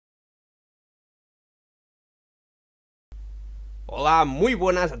Hola, muy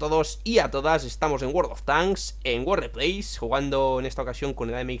buenas a todos y a todas. Estamos en World of Tanks, en War Replays, jugando en esta ocasión con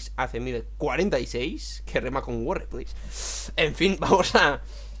el AMX AC 46, que rema con War Replays. En fin, vamos a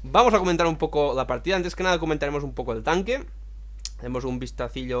comentar un poco la partida. Antes que nada comentaremos un poco el tanque. Demos un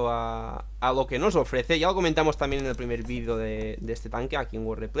vistacillo a lo que nos ofrece. Ya lo comentamos también en el primer vídeo de este tanque aquí en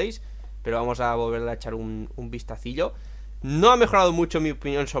War Replays, pero vamos a volver a echar un vistacillo. No ha mejorado mucho mi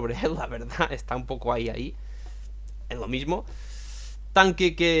opinión sobre él, la verdad. Está un poco ahí en lo mismo.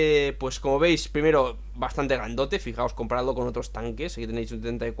 Tanque que, pues como veis, primero bastante grandote. Fijaos, compararlo con otros tanques. Aquí tenéis un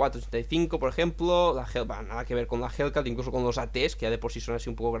 74, 85, por ejemplo. La Hellcat, nada que ver con la Hellcat, incluso con los ATs, que ya de por sí son así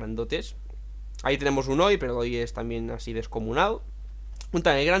un poco grandotes. Ahí tenemos un hoy, pero el hoy es también así descomunal. Un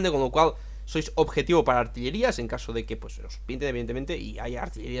tanque grande, con lo cual sois objetivo para artillerías, en caso de que pues os pinten, evidentemente, y haya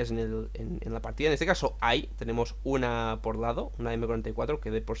artillerías en la partida. En este caso tenemos una por lado, una M44,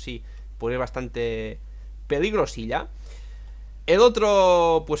 que de por sí puede ser bastante peligrosilla. El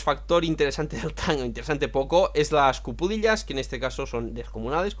otro, pues, factor interesante del tanque, interesante poco, es las cupulillas, que en este caso son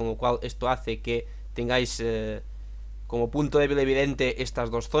descomunales, con lo cual esto hace que tengáis como punto débil evidente estas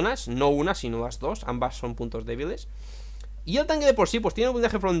dos zonas, no una, sino las dos, ambas son puntos débiles. Y el tanque de por sí, pues tiene un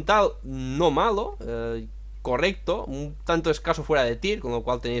blindaje frontal no malo, correcto, un tanto escaso fuera de tir, con lo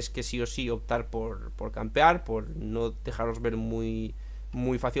cual tenéis que sí o sí optar por campear, por no dejaros ver muy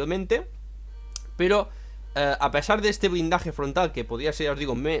fácilmente. Pero a pesar de este blindaje frontal, que podría ser, ya os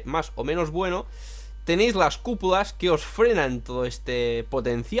digo, más o menos bueno, tenéis las cúpulas que os frenan todo este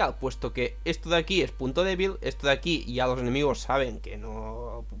potencial, puesto que esto de aquí es punto débil. Esto de aquí ya los enemigos saben que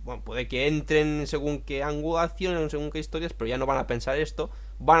no... Bueno, puede que entren según qué angulación, según qué historias, pero ya no van a pensar esto,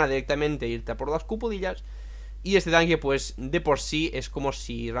 van a directamente irte a por las cupulillas. Y este tanque, pues, de por sí es como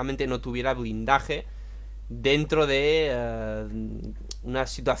si realmente no tuviera blindaje dentro de una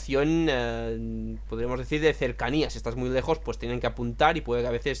situación, podríamos decir, de cercanía. Si estás muy lejos, pues tienen que apuntar y puede que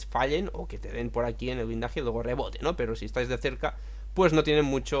a veces fallen o que te den por aquí en el blindaje y luego rebote, ¿no? Pero si estáis de cerca, pues no tienen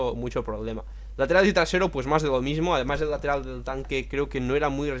mucho problema. Lateral y trasero, pues más de lo mismo. Además, el lateral del tanque creo que no era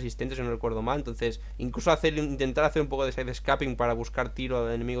muy resistente, si no recuerdo mal. Entonces, incluso intentar hacer un poco de side escaping para buscar tiro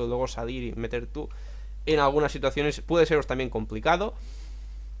al enemigo y luego salir y meter tú en algunas situaciones puede seros también complicado.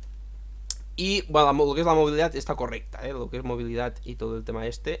 Y bueno, lo que es la movilidad está correcta, lo que es movilidad y todo el tema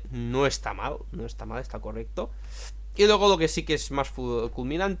no está mal, está correcto. Y luego lo que sí que es más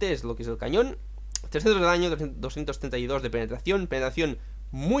culminante es lo que es el cañón. 300 de daño, 232 de penetración, penetración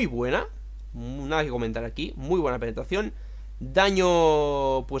muy buena, nada que comentar aquí, muy buena penetración.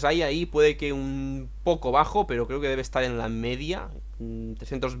 Daño, pues ahí puede que un poco bajo, pero creo que debe estar en la media.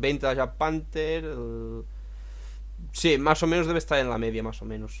 320 de la Jack Panther. Sí, más o menos debe estar en la media, más o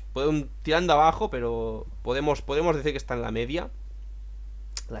menos. Tirando abajo, pero podemos decir que está en la media.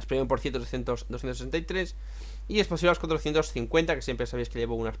 La expresión por ciento 263. Y explosivas 450, que siempre sabéis que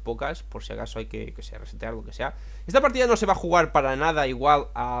llevo unas pocas, por si acaso hay que resetear, lo que sea. Esta partida no se va a jugar para nada igual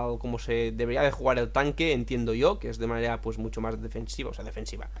a como se debería de jugar el tanque, entiendo yo, que es de manera pues mucho más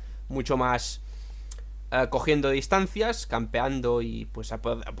defensiva, mucho más cogiendo distancias, campeando y pues a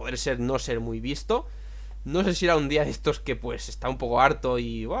poder no ser muy visto. No sé si era un día de estos que pues está un poco harto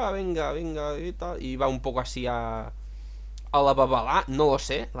y venga y tal, y va un poco así a la babala, no lo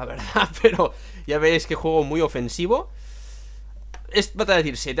sé, la verdad, pero ya veréis que juego muy ofensivo. Es batalla de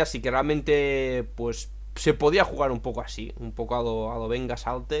tier 7, así que realmente pues se podía jugar un poco así, un poco a lo venga,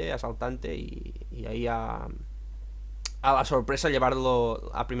 asaltante y ahí a la sorpresa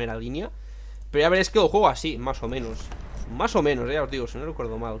llevarlo a primera línea. Pero ya veréis que lo juego así, más o menos, ya os digo, si no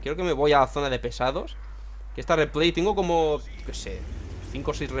recuerdo mal. Quiero que me voy a la zona de pesados, que esta replay tengo como, qué sé,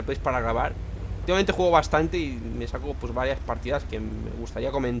 5 o 6 replays para grabar. Últimamente juego bastante y me saco pues varias partidas que me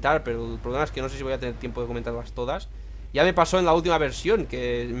gustaría comentar, pero el problema es que no sé si voy a tener tiempo de comentarlas todas. Ya me pasó en la última versión,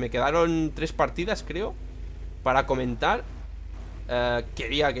 que me quedaron 3 partidas, creo, para comentar.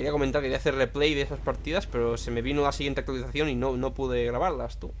 Quería comentar, quería hacer replay de esas partidas, pero se me vino la siguiente actualización y no pude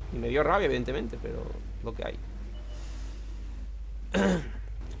grabarlas, tú. Y me dio rabia, evidentemente, pero lo que hay.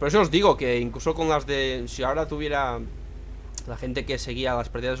 Por eso os digo que incluso con las de... Si ahora tuviera la gente que seguía las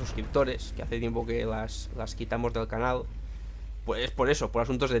partidas de suscriptores, que hace tiempo que las quitamos del canal, pues por eso, por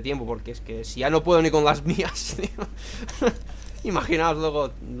asuntos de tiempo, porque es que si ya no puedo ni con las mías, tío. Imaginaos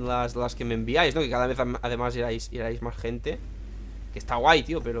luego las que me enviáis, ¿no? Que cada vez además iráis más gente. Que está guay,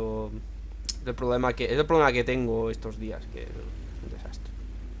 tío, pero es el problema que tengo estos días, que es un desastre.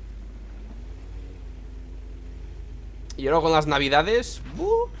 Y luego con las navidades,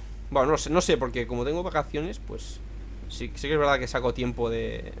 bueno, no sé, porque como tengo vacaciones, pues sí que es verdad que saco tiempo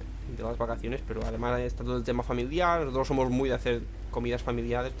de las vacaciones, pero además está todo el tema familiar. Nosotros somos muy de hacer comidas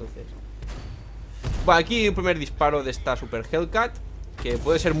familiares, entonces Bueno, aquí el primer disparo de esta Super Hellcat, que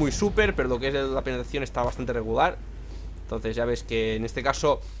puede ser muy super, pero lo que es la penetración está bastante regular. Entonces ya ves que en este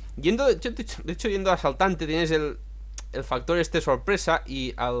caso, de hecho yendo a asaltante tienes el factor este sorpresa.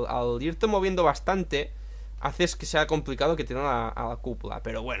 Y al irte moviendo bastante, haces que sea complicado que te den a la cúpula.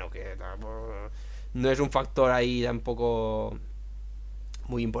 Pero bueno, que no es un factor ahí tampoco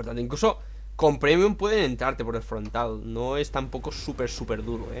muy importante. Incluso con premium pueden entrarte por el frontal. No es tampoco súper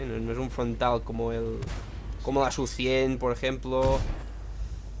duro, ¿eh? No es un frontal como la Su-100, por ejemplo.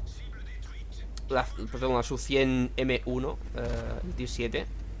 Perdón, la Su-100 M1 el Tier 7,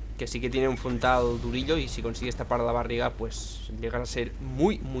 que sí que tiene un frontal durillo. Y si consigues tapar la barriga, pues llegas a ser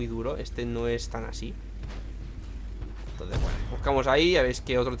muy duro. Este no es tan así. Entonces, bueno, buscamos ahí. Ya veis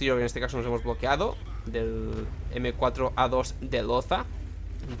que otro tiro que en este caso nos hemos bloqueado, del M4 A2 de Loza.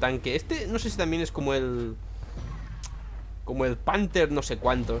 Un tanque, este no sé si también es como el Panther no sé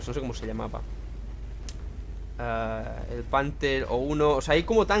cuántos, no sé cómo se llamaba, el Panther o uno. O sea, hay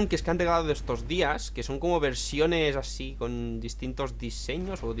como tanques que han regalado de estos días, que son como versiones así, con distintos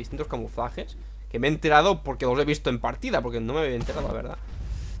diseños o distintos camuflajes, que me he enterado porque los he visto en partida, porque no me había enterado, la verdad.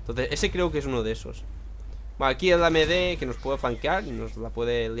 Entonces, ese creo que es uno de esos. Bueno, aquí el AMD que nos puede flanquear y nos la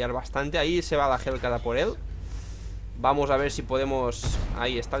puede liar bastante. Ahí se va la Hellcat por él. Vamos a ver si podemos.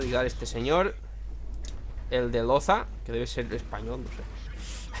 Ahí está, ligar este señor, el de Loza, que debe ser español, no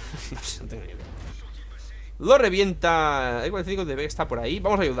sé. No sé, no tengo ni idea. Lo revienta. El 45 debe estar por ahí.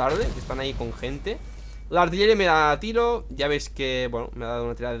 Vamos a ayudarle, que están ahí con gente. La artillería me da tiro. Ya ves que, bueno, me ha dado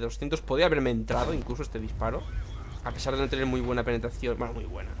una tirada de 200. Podría haberme entrado incluso este disparo, a pesar de no tener muy buena penetración. Bueno, muy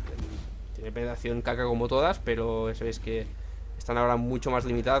buena. Tiene penetración caca como todas, pero sabéis que están ahora mucho más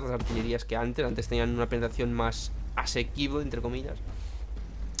limitadas las artillerías que antes. Antes tenían una penetración más asequible, entre comillas.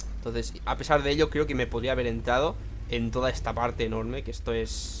 Entonces, a pesar de ello, creo que me podría haber entrado en toda esta parte enorme, que esto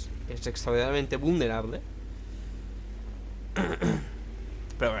es extraordinariamente vulnerable.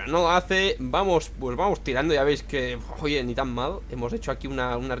 Pero bueno, no lo hace. Vamos, pues vamos tirando. Ya veis que, oye, ni tan mal. Hemos hecho aquí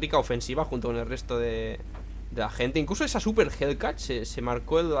una rica ofensiva junto con el resto de la gente. Incluso esa Super Hellcat se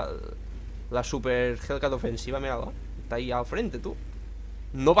marcó la Super Hellcat ofensiva. Míralo, está ahí al frente, tú.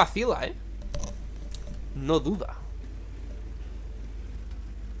 No vacila, no duda.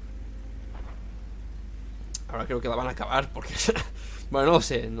 Ahora creo que la van a acabar porque... Bueno, no lo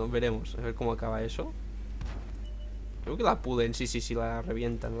sé, no veremos. A ver cómo acaba eso. Creo que la puden, sí, la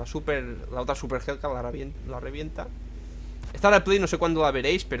revientan. La otra Super Hellcat la revienta. Esta replay no sé cuándo la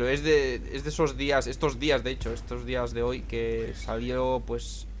veréis, pero es de esos días, estos días de hecho, estos días de hoy, que salió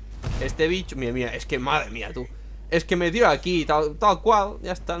pues este bicho. Mira, es que madre mía, tú. Es que me dio aquí, tal cual,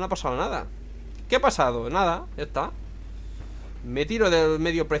 ya está, no ha pasado nada. ¿Qué ha pasado? Nada, ya está. Me tiro del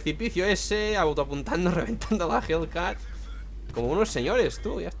medio precipicio ese, autoapuntando, reventando la Hellcat. Como unos señores,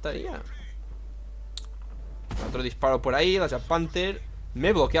 tú, ya estaría. Otro disparo por ahí, la Jack Panther.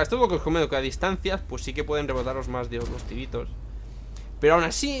 Me bloquea, esto es lo que os comento, que a distancias pues sí que pueden rebotaros más de los tiritos. Pero aún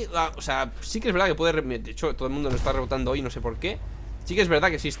así, o sea, sí que es verdad que puede... De hecho, todo el mundo nos está rebotando hoy, no sé por qué. Sí que es verdad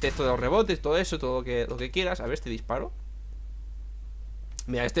que existe esto de los rebotes, todo eso, todo lo que quieras. A ver, este disparo.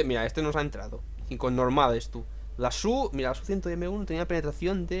 Mira, este nos ha entrado. Y con normales, tú. La Su-100 M1 tenía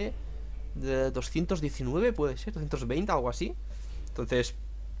penetración de 219, puede ser, 220, algo así. Entonces,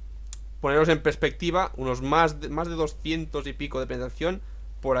 poneros en perspectiva, unos más de 200 y pico de penetración.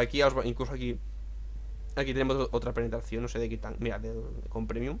 Por aquí, incluso aquí tenemos otra penetración, no sé de qué tan... Mira, con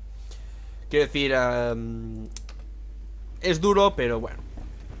premium. Quiero decir, es duro, pero bueno.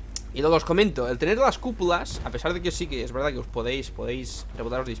 Y luego os comento, el tener las cúpulas, a pesar de que sí que es verdad que os podéis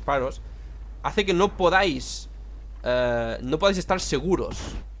rebotar los disparos, hace que no podáis estar seguros.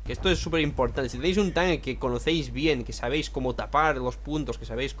 Que esto es súper importante. Si tenéis un tanque que conocéis bien, que sabéis cómo tapar los puntos, que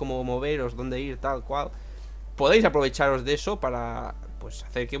sabéis cómo moveros, dónde ir, tal cual, podéis aprovecharos de eso para pues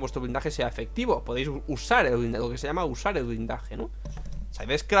hacer que vuestro blindaje sea efectivo. Podéis usar el blindaje, lo que se llama usar el blindaje, ¿no?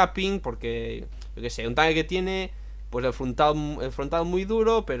 Side scrapping, porque, yo que sé, un tanque que tiene pues el frontal muy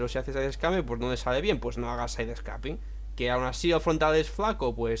duro, pero si haces side scrapping pues no le sale bien, pues no hagas side scrapping. Que aún así el frontal es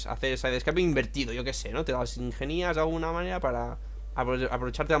flaco, pues hacer side scrapping invertido, yo que sé, ¿no? Te las ingenias de alguna manera para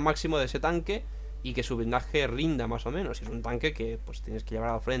aprovecharte al máximo de ese tanque y que su blindaje rinda más o menos. Si es un tanque que pues tienes que llevar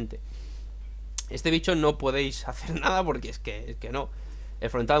al frente. Este bicho no podéis hacer nada porque es que no. El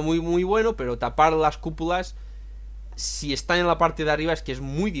frontal muy bueno, pero tapar las cúpulas, si están en la parte de arriba, es que es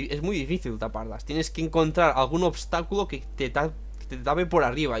muy difícil taparlas. Tienes que encontrar algún obstáculo que te tape por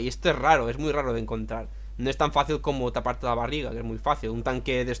arriba, y esto es raro, es muy raro de encontrar. No es tan fácil como taparte la barriga, que es muy fácil. Un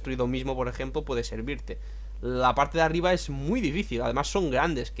tanque destruido mismo, por ejemplo, puede servirte. La parte de arriba es muy difícil, además son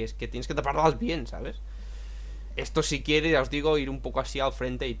grandes, que es que tienes que taparlas bien, ¿sabes? Esto si quieres, ya os digo, ir un poco así al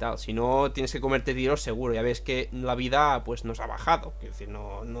frente y tal. Si no, tienes que comerte tiros seguro. Ya ves que la vida pues nos ha bajado. Es decir,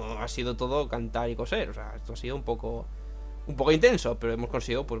 no ha sido todo cantar y coser. O sea, esto ha sido un poco intenso. Pero hemos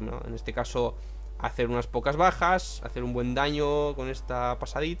conseguido, pues bueno, en este caso, hacer unas pocas bajas, hacer un buen daño con esta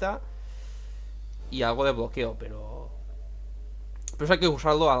pasadita y algo de bloqueo, pero eso hay que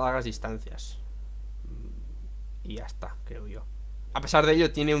usarlo a largas distancias. Y ya está, creo yo. A pesar de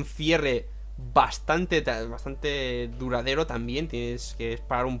ello, tiene un cierre bastante duradero también. Tienes que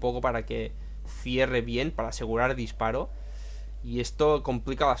parar un poco para que cierre bien, para asegurar disparo. Y esto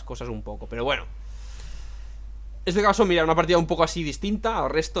complica las cosas un poco, pero bueno. En este caso, mira, una partida un poco así distinta al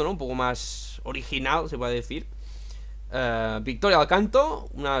resto, ¿no? Un poco más original, se puede decir. Victoria al canto,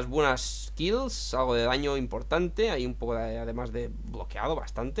 unas buenas kills, algo de daño importante. Hay un poco además de bloqueado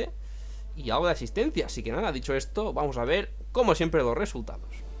bastante. Y algo de asistencia, así que nada, dicho esto, vamos a ver, como siempre, los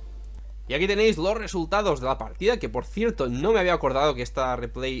resultados. Y aquí tenéis los resultados de la partida, que por cierto, no me había acordado que esta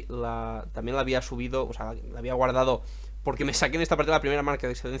replay también la había subido, o sea, la había guardado, porque me saqué en esta partida la primera marca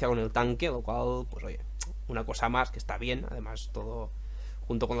de excelencia con el tanque, lo cual, pues oye, una cosa más que está bien, además todo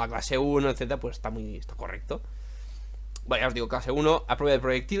junto con la clase 1, etcétera, pues está correcto. Bueno, ya os digo, clase 1 a prueba de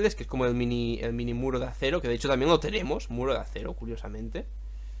proyectiles, que es como el mini muro de acero, que de hecho también lo tenemos, muro de acero, curiosamente.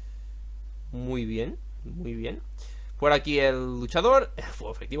 Muy bien, muy bien. Por aquí el luchador, el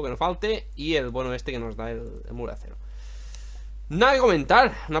fuego efectivo que nos falte, y el bono este que nos da el muro de acero. Nada que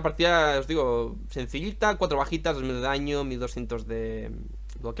comentar, una partida, os digo, sencillita, 4 bajitas, 2000 de daño, 1200 de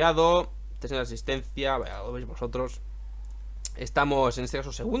bloqueado, 3 de asistencia, bueno, lo veis vosotros. Estamos, en este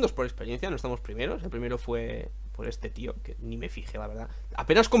caso, segundos por experiencia, no estamos primeros. El primero fue por este tío, que ni me fijé, la verdad.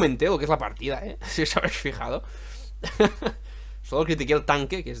 Apenas comenté lo que es la partida, si os habéis fijado. Solo critiqué el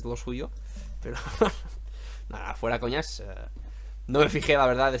tanque, que es lo suyo. Pero nada, fuera coñas. No me fijé, la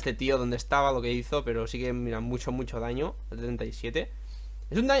verdad, de este tío, dónde estaba, lo que hizo. Pero sí que, mira, mucho daño. El 77.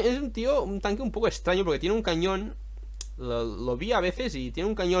 Es un tío, un tanque un poco extraño, porque tiene un cañón. Lo vi a veces y tiene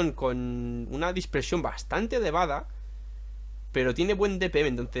un cañón con una dispersión bastante elevada, pero tiene buen DPM,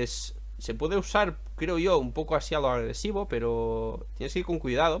 entonces se puede usar, creo yo, un poco así a lo agresivo, pero tienes que ir con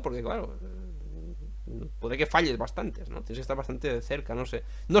cuidado, porque claro, puede que falles bastantes, ¿no? Tienes que estar bastante de cerca, no sé.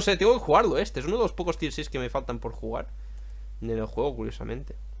 No sé, tengo que jugarlo es uno de los pocos tier 6 que me faltan por jugar en el juego,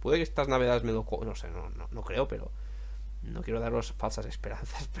 curiosamente. Puede que estas navidades me lo... No sé, no creo, pero... No quiero daros falsas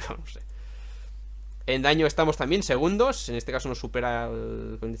esperanzas, pero no sé. En daño estamos también segundos. En este caso nos supera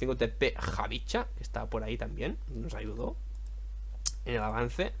el 45 TP Javicha, que está por ahí también. Nos ayudó en el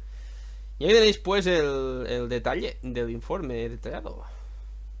avance. Y ahí tenéis pues el detalle del informe detallado.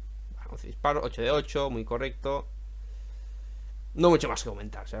 11 disparos, 8 de 8, muy correcto. No mucho más que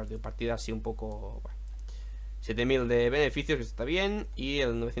comentar. O sea, os digo, partida así un poco... Bueno, 7000 de beneficios, que está bien. Y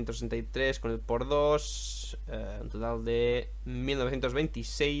el 963 con el por 2. Un total de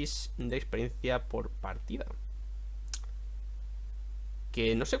 1926 de experiencia por partida.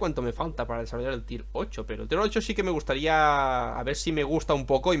 Que no sé cuánto me falta para desarrollar el tier 8, pero el tier 8 sí que me gustaría... A ver si me gusta un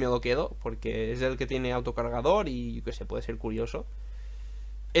poco y me lo quedo, porque es el que tiene autocargador y yo qué sé, puede ser curioso.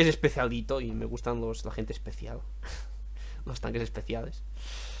 Es especialito y me gustan la gente especial. Los tanques especiales.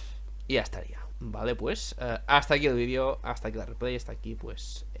 Y ya estaría. Vale, pues hasta aquí el vídeo, hasta aquí la replay, hasta aquí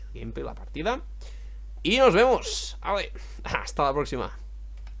pues el gameplay, la partida. Y nos vemos. Vale, hasta la próxima.